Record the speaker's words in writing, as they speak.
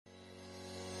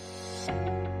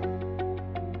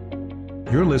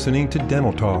You're listening to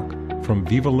Dental Talk from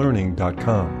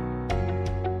VivaLearning.com.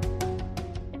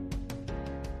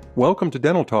 Welcome to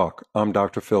Dental Talk. I'm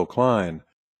Dr. Phil Klein.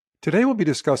 Today we'll be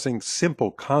discussing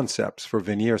simple concepts for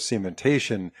veneer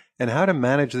cementation and how to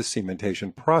manage the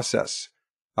cementation process.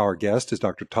 Our guest is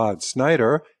Dr. Todd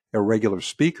Snyder, a regular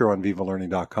speaker on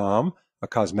VivaLearning.com, a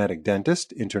cosmetic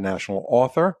dentist, international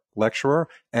author, lecturer,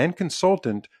 and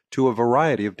consultant to a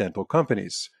variety of dental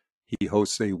companies. He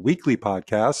hosts a weekly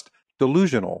podcast,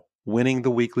 Delusional, Winning the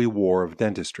Weekly War of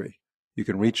Dentistry. You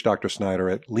can reach Dr.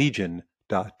 Snyder at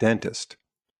legion.dentist.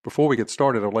 Before we get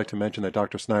started, I'd like to mention that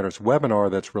Dr. Snyder's webinar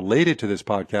that's related to this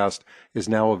podcast is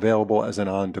now available as an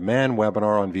on-demand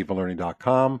webinar on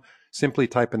VivaLearning.com. Simply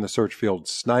type in the search field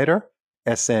Snyder,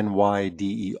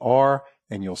 S-N-Y-D-E-R,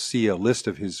 and you'll see a list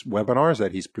of his webinars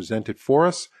that he's presented for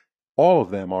us. All of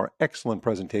them are excellent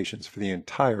presentations for the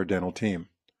entire dental team.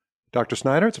 Dr.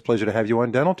 Snyder, it's a pleasure to have you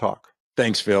on Dental Talk.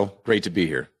 Thanks, Phil. Great to be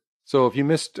here. So if you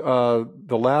missed the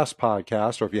last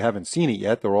podcast, or if you haven't seen it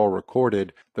yet, they're all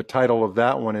recorded. The title of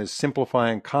that one is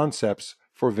Simplifying Concepts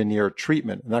for Veneer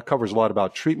Treatment. And that covers a lot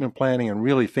about treatment planning and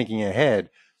really thinking ahead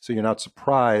so you're not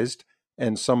surprised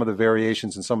and some of the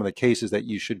variations in some of the cases that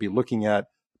you should be looking at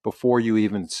before you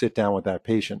even sit down with that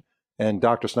patient. And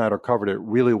Dr. Snyder covered it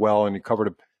really well, and he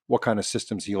covered what kind of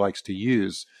systems he likes to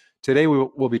use. Today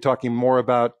we'll be talking more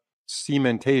about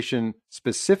cementation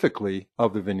specifically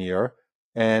of the veneer.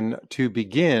 And to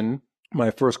begin,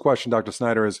 my first question, Dr.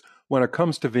 Snyder, is when it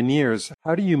comes to veneers,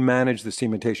 how do you manage the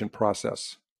cementation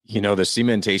process? You know, the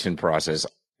cementation process,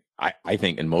 I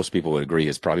think, and most people would agree,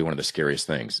 is probably one of the scariest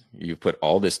things. You put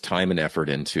all this time and effort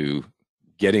into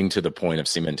getting to the point of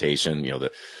cementation, you know,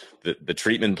 the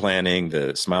treatment planning,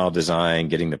 the smile design,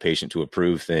 getting the patient to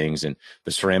approve things, and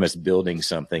the ceramist building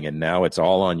something, and now it's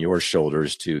all on your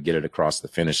shoulders to get it across the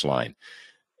finish line.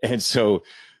 And so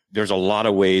there's a lot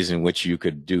of ways in which you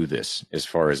could do this as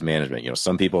far as management. You know,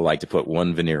 some people like to put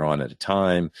one veneer on at a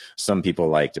time. Some people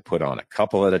like to put on a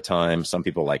couple at a time. Some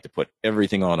people like to put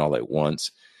everything on all at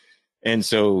once. And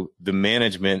so the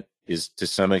management is to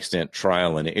some extent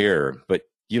trial and error, but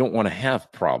you don't want to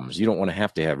have problems. You don't want to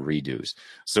have redos.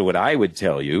 So what I would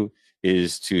tell you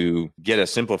is to get a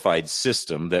simplified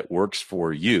system that works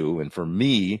for you. And for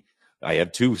me, I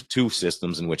have two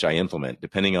systems in which I implement.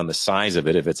 Depending on the size of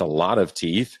it, if it's a lot of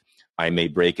teeth, I may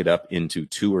break it up into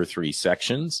 2 or 3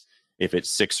 sections. If it's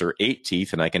 6 or 8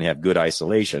 teeth and I can have good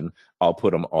isolation, I'll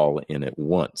put them all in at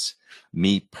once.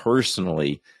 Me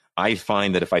personally, I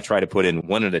find that if I try to put in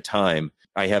one at a time,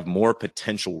 I have more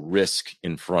potential risk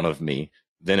in front of me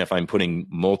than if I'm putting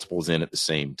multiples in at the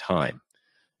same time.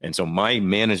 And so my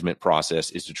management process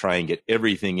is to try and get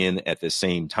everything in at the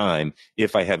same time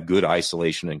if I have good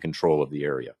isolation and control of the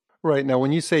area. Right. Now,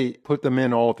 when you say put them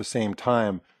in all at the same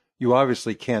time, you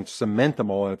obviously can't cement them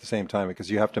all at the same time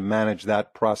because you have to manage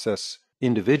that process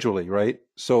individually, right?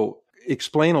 So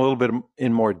explain a little bit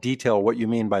in more detail what you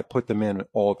mean by put them in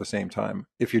all at the same time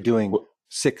if you're doing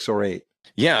 6 or 8.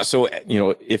 Yeah. So, you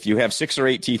know, if you have 6 or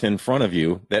 8 teeth in front of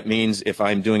you, that means if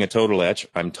I'm doing a total etch,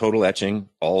 I'm total etching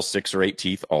all 6 or 8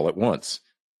 teeth all at once.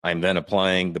 I'm then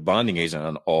applying the bonding agent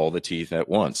on all the teeth at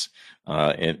once.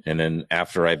 And then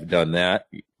after I've done that,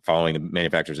 following the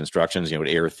manufacturer's instructions, you know,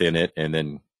 to air thin it, and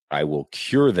then I will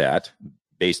cure that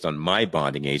based on my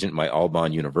bonding agent. My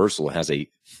Albond Universal has a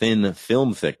thin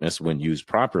film thickness when used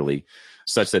properly,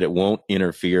 such that it won't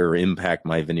interfere or impact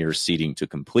my veneer seating to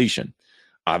completion.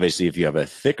 Obviously, if you have a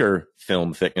thicker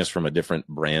film thickness from a different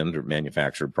brand or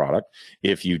manufactured product,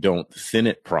 if you don't thin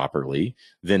it properly,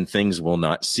 then things will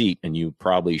not seat, and you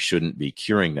probably shouldn't be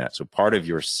curing that. So part of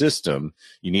your system,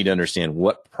 you need to understand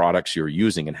what products you're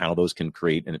using and how those can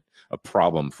create a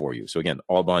problem for you. So again,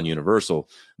 Albond Universal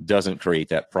doesn't create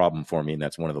that problem for me, and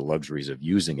that's one of the luxuries of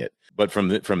using it. But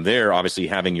from there, obviously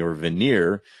having your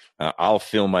veneer, I'll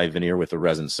fill my veneer with the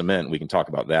resin cement. We can talk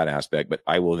about that aspect, but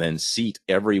I will then seat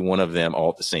every one of them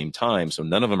all at the same time. So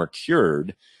none of them are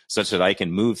cured, such that I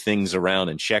can move things around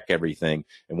and check everything.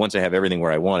 And once I have everything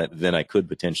where I want it, then I could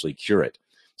potentially cure it.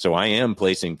 So I am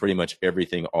placing pretty much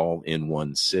everything all in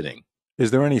one sitting.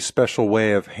 Is there any special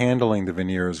way of handling the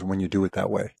veneers when you do it that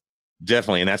way?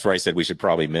 Definitely. And that's where I said we should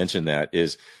probably mention that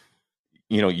is,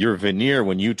 you know, your veneer,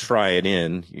 when you try it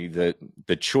in,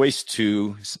 the Choice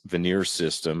 2 veneer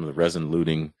system, the resin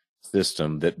luting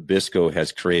system that Bisco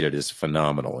has created is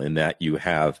phenomenal in that you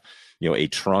have, you know, a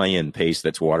try-in paste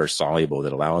that's water soluble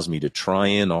that allows me to try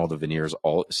in all the veneers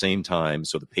all at the same time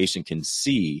so the patient can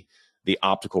see the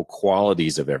optical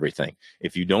qualities of everything.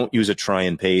 If you don't use a try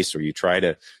and paste, or you try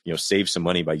to, save some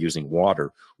money by using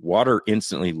water, water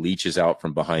instantly leaches out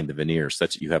from behind the veneer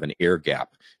such that you have an air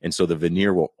gap. And so the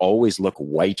veneer will always look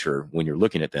whiter when you're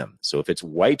looking at them. So if it's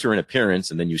whiter in appearance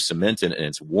and then you cement it and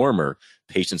it's warmer,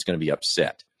 patient's going to be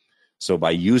upset. So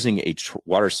by using a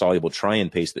water-soluble try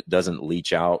and paste that doesn't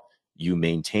leach out, you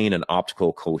maintain an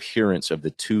optical coherence of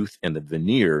the tooth and the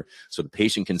veneer so the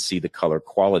patient can see the color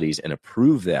qualities and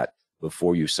approve that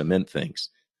before you cement things.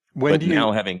 When do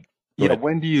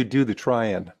you do the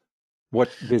try-in?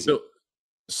 What visit?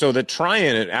 So the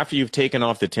try-in, after you've taken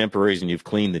off the temporaries and you've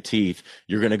cleaned the teeth,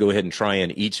 you're going to go ahead and try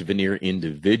in each veneer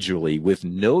individually with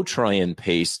no try-in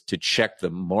paste to check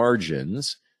the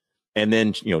margins, and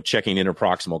then, checking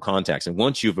interproximal contacts. And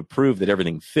once you've approved that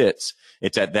everything fits,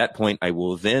 it's at that point I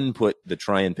will then put the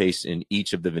try and paste in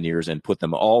each of the veneers and put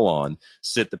them all on,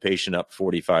 sit the patient up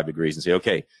 45 degrees and say,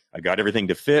 okay, I got everything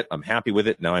to fit. I'm happy with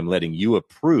it. Now I'm letting you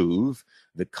approve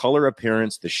the color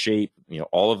appearance, the shape,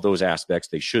 all of those aspects.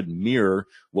 They should mirror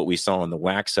what we saw in the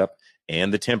wax up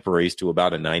and the temporaries to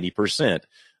about a 90%,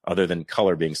 other than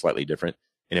color being slightly different.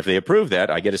 And if they approve that,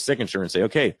 I get a signature and say,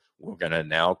 okay, we're going to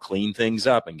now clean things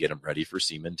up and get them ready for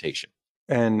cementation.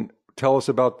 And tell us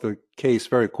about the case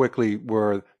very quickly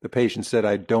where the patient said,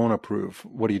 I don't approve.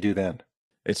 What do you do then?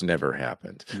 It's never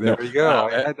happened. There you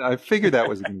go. I figured that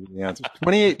was going to be the answer.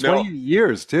 28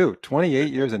 years, too.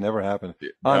 28 years, it never happened.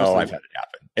 Honestly. No, I've had it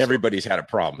happen. Everybody's had a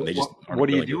problem. They just what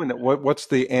do you do in that? What's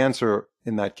the answer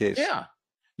in that case?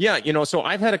 Yeah, so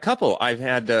I've had a couple. I've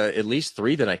had at least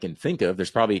 3 that I can think of. There's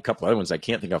probably a couple other ones I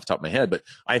can't think off the top of my head, but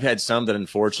I've had some that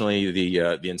unfortunately the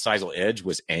incisal edge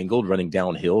was angled running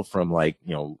downhill from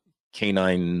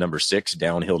canine number 6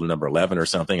 downhill to number 11 or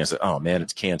something. I said, oh man,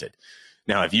 it's canted.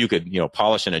 Now, if you could,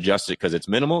 polish and adjust it because it's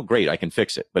minimal, great, I can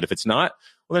fix it. But if it's not,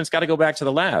 well, then it's got to go back to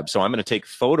the lab. So I'm going to take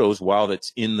photos while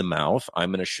it's in the mouth. I'm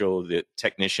going to show the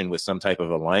technician with some type of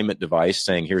alignment device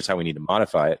saying, here's how we need to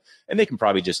modify it. And they can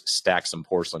probably just stack some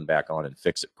porcelain back on and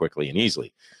fix it quickly and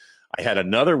easily. I had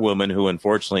another woman who,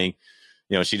 unfortunately,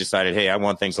 she decided, hey, I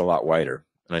want things a lot whiter.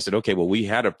 And I said, okay, well, we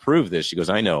had approved this. She goes,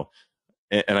 I know.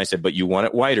 And I said, but you want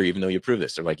it whiter even though you approved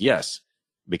this? They're like, yes.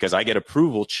 Because I get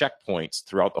approval checkpoints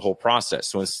throughout the whole process.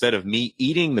 So instead of me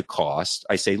eating the cost,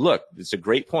 I say, look, it's a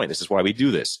great point. This is why we do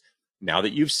this. Now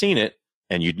that you've seen it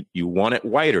and you want it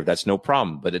whiter, that's no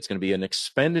problem. But it's going to be an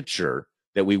expenditure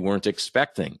that we weren't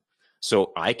expecting.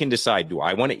 So I can decide, do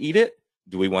I want to eat it?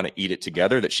 Do we want to eat it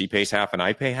together that she pays half and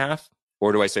I pay half?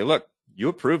 Or do I say, look, you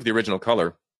approved the original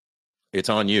color. It's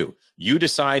on you. You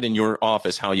decide in your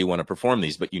office how you want to perform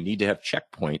these, but you need to have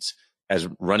checkpoints as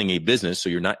running a business, so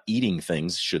you're not eating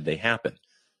things should they happen.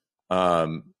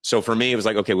 So for me, it was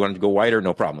like, okay, we want to go whiter,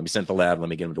 no problem. Let me send it to the lab. Let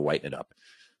me get them to whiten it up.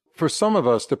 For some of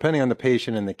us, depending on the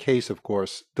patient and the case, of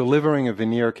course, delivering a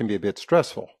veneer can be a bit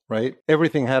stressful, right?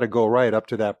 Everything had to go right up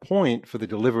to that point for the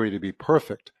delivery to be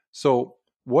perfect. So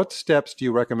what steps do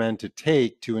you recommend to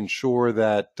take to ensure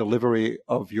that delivery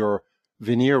of your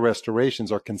veneer restorations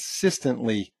are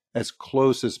consistently as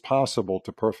close as possible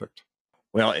to perfect?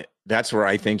 Well, that's where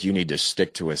I think you need to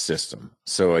stick to a system.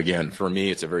 So again, for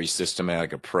me, it's a very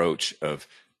systematic approach of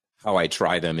how I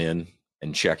try them in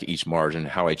and check each margin,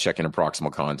 how I check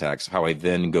interproximal contacts, how I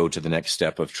then go to the next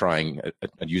step of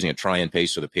using a try and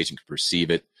paste so the patient can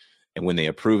perceive it. And when they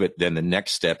approve it, then the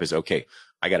next step is, okay,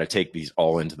 I got to take these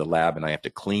all into the lab and I have to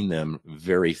clean them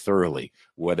very thoroughly,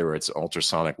 whether it's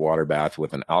ultrasonic water bath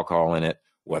with an alcohol in it,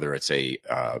 whether it's a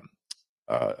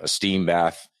steam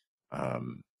bath,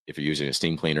 if you're using a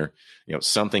steam cleaner,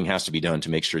 something has to be done to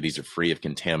make sure these are free of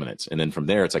contaminants. And then from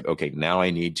there, it's like, okay, now I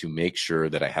need to make sure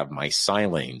that I have my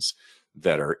silanes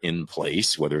that are in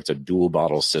place, whether it's a dual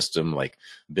bottle system, like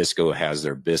Bisco has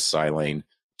their Bis silane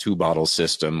 2-bottle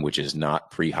system, which is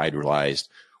not pre-hydrolyzed.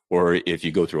 Or if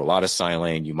you go through a lot of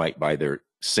silane, you might buy their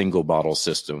single bottle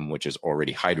system, which is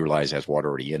already hydrolyzed, has water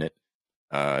already in it,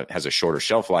 has a shorter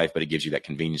shelf life, but it gives you that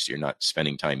convenience. You're not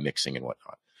spending time mixing and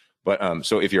whatnot. But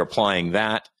so if you're applying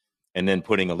that and then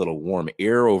putting a little warm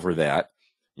air over that,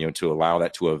 to allow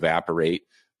that to evaporate,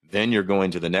 then you're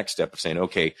going to the next step of saying,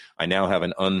 okay, I now have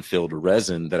an unfilled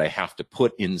resin that I have to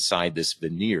put inside this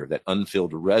veneer. That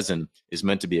unfilled resin is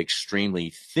meant to be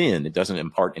extremely thin. It doesn't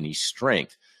impart any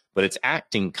strength, but it's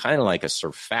acting kind of like a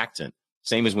surfactant.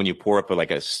 Same as when you pour up an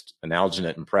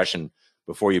alginate impression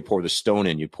before you pour the stone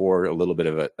in, you pour a little bit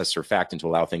of a surfactant to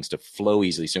allow things to flow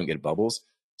easily so you don't get bubbles.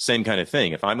 Same kind of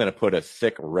thing. If I'm going to put a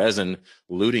thick resin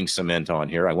luting cement on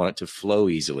here, I want it to flow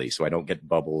easily so I don't get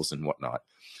bubbles and whatnot.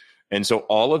 And so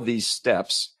all of these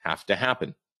steps have to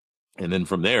happen. And then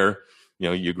from there,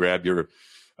 you grab your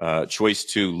Choice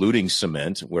 2 luting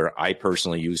cement, where I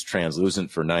personally use translucent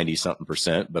for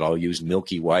 90-something%, but I'll use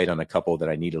milky white on a couple that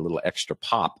I need a little extra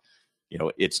pop.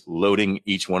 It's loading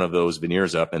each one of those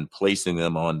veneers up and placing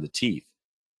them on the teeth.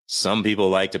 Some people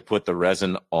like to put the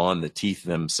resin on the teeth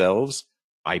themselves.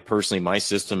 I personally, my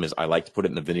system is I like to put it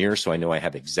in the veneer so I know I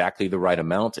have exactly the right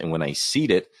amount. And when I seat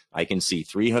it, I can see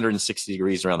 360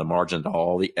 degrees around the margin and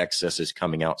all the excess is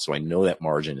coming out. So I know that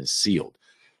margin is sealed.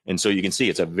 And so you can see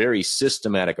it's a very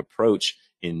systematic approach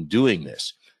in doing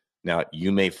this. Now,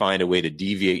 you may find a way to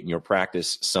deviate in your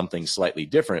practice something slightly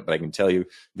different, but I can tell you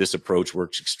this approach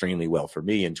works extremely well for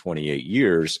me in 28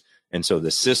 years. And so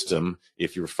the system,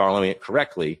 if you're following it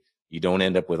correctly, you don't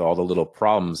end up with all the little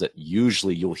problems that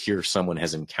usually you'll hear someone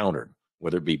has encountered,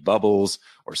 whether it be bubbles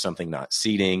or something not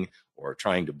seating or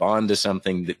trying to bond to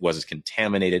something that was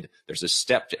contaminated. There's a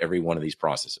step to every one of these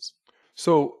processes.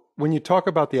 So when you talk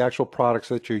about the actual products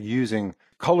that you're using,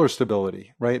 color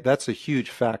stability, right? That's a huge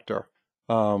factor.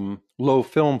 Low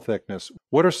film thickness.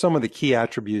 What are some of the key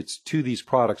attributes to these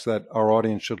products that our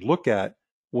audience should look at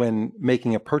when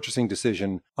making a purchasing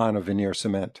decision on a veneer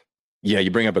cement? Yeah,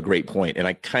 you bring up a great point, and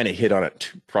I kind of hit on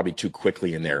it probably too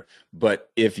quickly in there.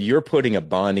 But if you're putting a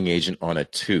bonding agent on a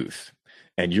tooth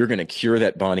and you're going to cure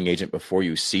that bonding agent before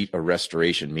you seat a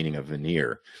restoration, meaning a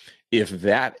veneer, if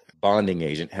that bonding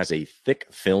agent has a thick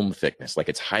film thickness, like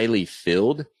it's highly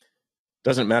filled,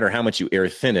 doesn't matter how much you air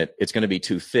thin it, it's going to be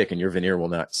too thick and your veneer will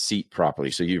not seat properly.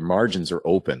 So your margins are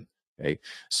open. Okay.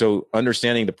 So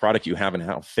understanding the product you have and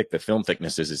how thick the film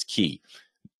thickness is key.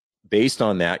 Based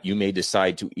on that, you may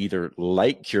decide to either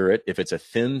light cure it if it's a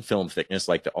thin film thickness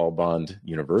like the Allbond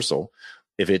Universal.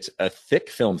 If it's a thick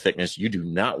film thickness, you do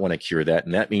not want to cure that.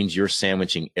 And that means you're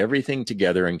sandwiching everything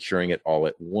together and curing it all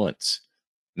at once.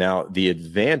 Now, the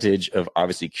advantage of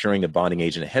obviously curing the bonding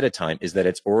agent ahead of time is that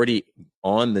it's already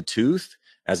on the tooth,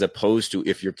 as opposed to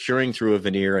if you're curing through a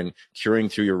veneer and curing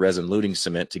through your resin luting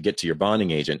cement to get to your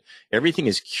bonding agent, everything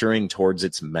is curing towards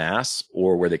its mass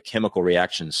or where the chemical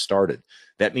reaction started.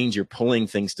 That means you're pulling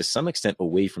things to some extent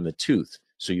away from the tooth.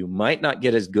 So you might not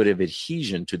get as good of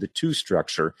adhesion to the tooth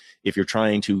structure if you're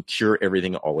trying to cure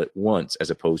everything all at once, as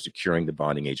opposed to curing the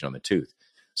bonding agent on the tooth.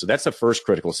 So that's the first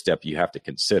critical step you have to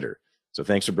consider. So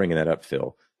thanks for bringing that up,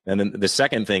 Phil. And then the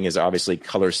second thing is obviously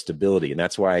color stability. And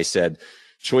that's why I said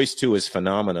Choice 2 is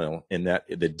phenomenal in that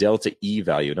the delta E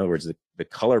value, in other words, the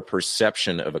color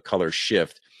perception of a color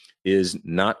shift is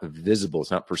not visible.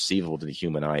 It's not perceivable to the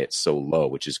human eye. It's so low,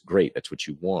 which is great. That's what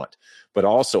you want. But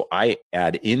also I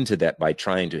add into that by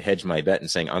trying to hedge my bet and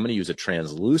saying, I'm going to use a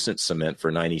translucent cement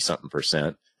for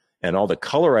 90-something%. And all the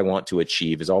color I want to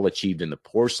achieve is all achieved in the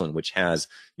porcelain, which has,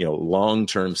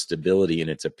 long-term stability in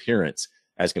its appearance,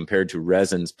 as compared to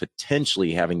resins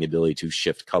potentially having the ability to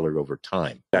shift color over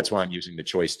time. That's why I'm using the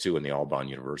Choice 2 and the Allbond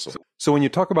Universal. So when you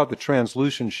talk about the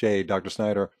translucent shade, Dr.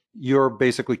 Snyder, you're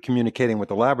basically communicating with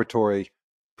the laboratory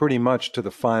pretty much to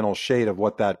the final shade of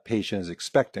what that patient is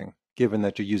expecting, given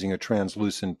that you're using a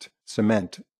translucent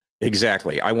cement.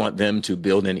 Exactly. I want them to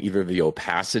build in either the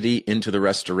opacity into the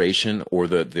restoration or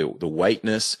the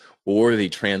whiteness or the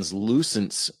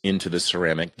translucence into the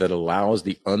ceramic that allows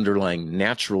the underlying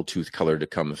natural tooth color to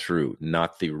come through,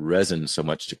 not the resin so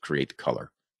much to create the color.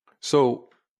 So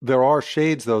there are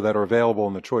shades, though, that are available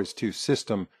in the Choice 2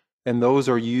 system, and those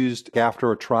are used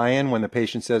after a try-in when the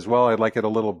patient says, well, I'd like it a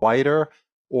little whiter,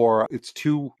 or it's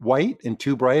too white and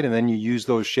too bright, and then you use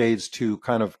those shades to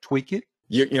kind of tweak it?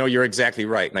 You're exactly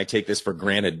right. And I take this for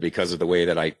granted because of the way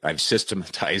that I've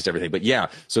systematized everything. But yeah,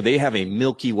 so they have a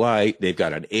milky white, they've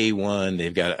got an A1,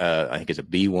 they've got, I think it's a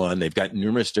B1. They've got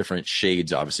numerous different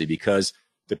shades, obviously, because,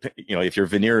 if your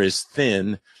veneer is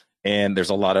thin and there's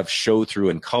a lot of show through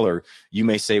in color, you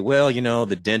may say, well,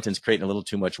 the dentin's creating a little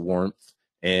too much warmth.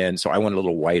 And so I want it a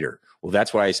little whiter. Well,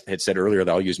 that's why I had said earlier that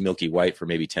I'll use milky white for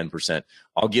maybe 10%.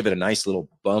 I'll give it a nice little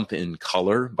bump in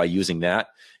color by using that.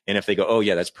 And if they go, oh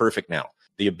yeah, that's perfect now.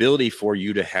 The ability for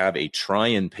you to have a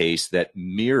try-in paste that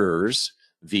mirrors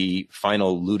the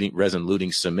final resin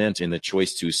luting cement in the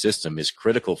Choice 2 system is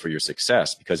critical for your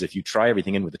success, because if you try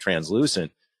everything in with the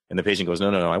translucent and the patient goes,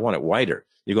 no, I want it whiter,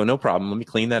 you go, no problem, let me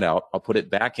clean that out. I'll put it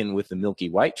back in with the milky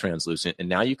white translucent, and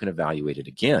now you can evaluate it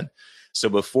again. So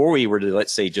before we were to,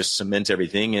 let's say, just cement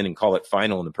everything in and call it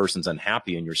final and the person's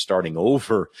unhappy and you're starting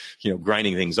over,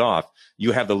 grinding things off,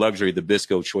 you have the luxury of the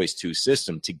Bisco Choice 2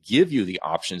 system to give you the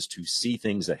options to see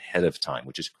things ahead of time,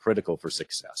 which is critical for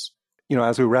success.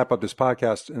 As we wrap up this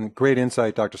podcast, and great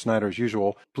insight, Dr. Snyder, as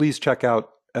usual, please check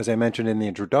out As I mentioned in the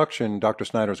introduction, Dr.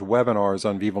 Snyder's webinars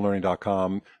on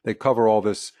vivalearning.com, they cover all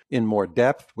this in more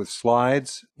depth with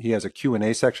slides. He has a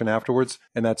Q&A section afterwards,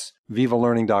 and that's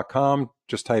vivalearning.com.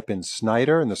 Just type in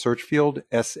Snyder in the search field,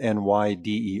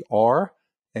 SNYDER,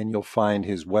 and you'll find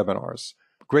his webinars.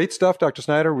 Great stuff, Dr.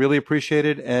 Snyder. Really appreciate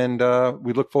it. And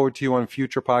we look forward to you on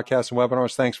future podcasts and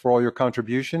webinars. Thanks for all your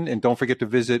contribution. And don't forget to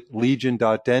visit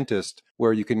legion.dentist,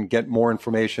 where you can get more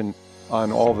information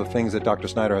on all the things that Dr.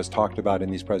 Snyder has talked about in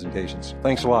these presentations.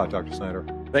 Thanks a lot, Dr. Snyder.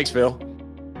 Thanks, Phil.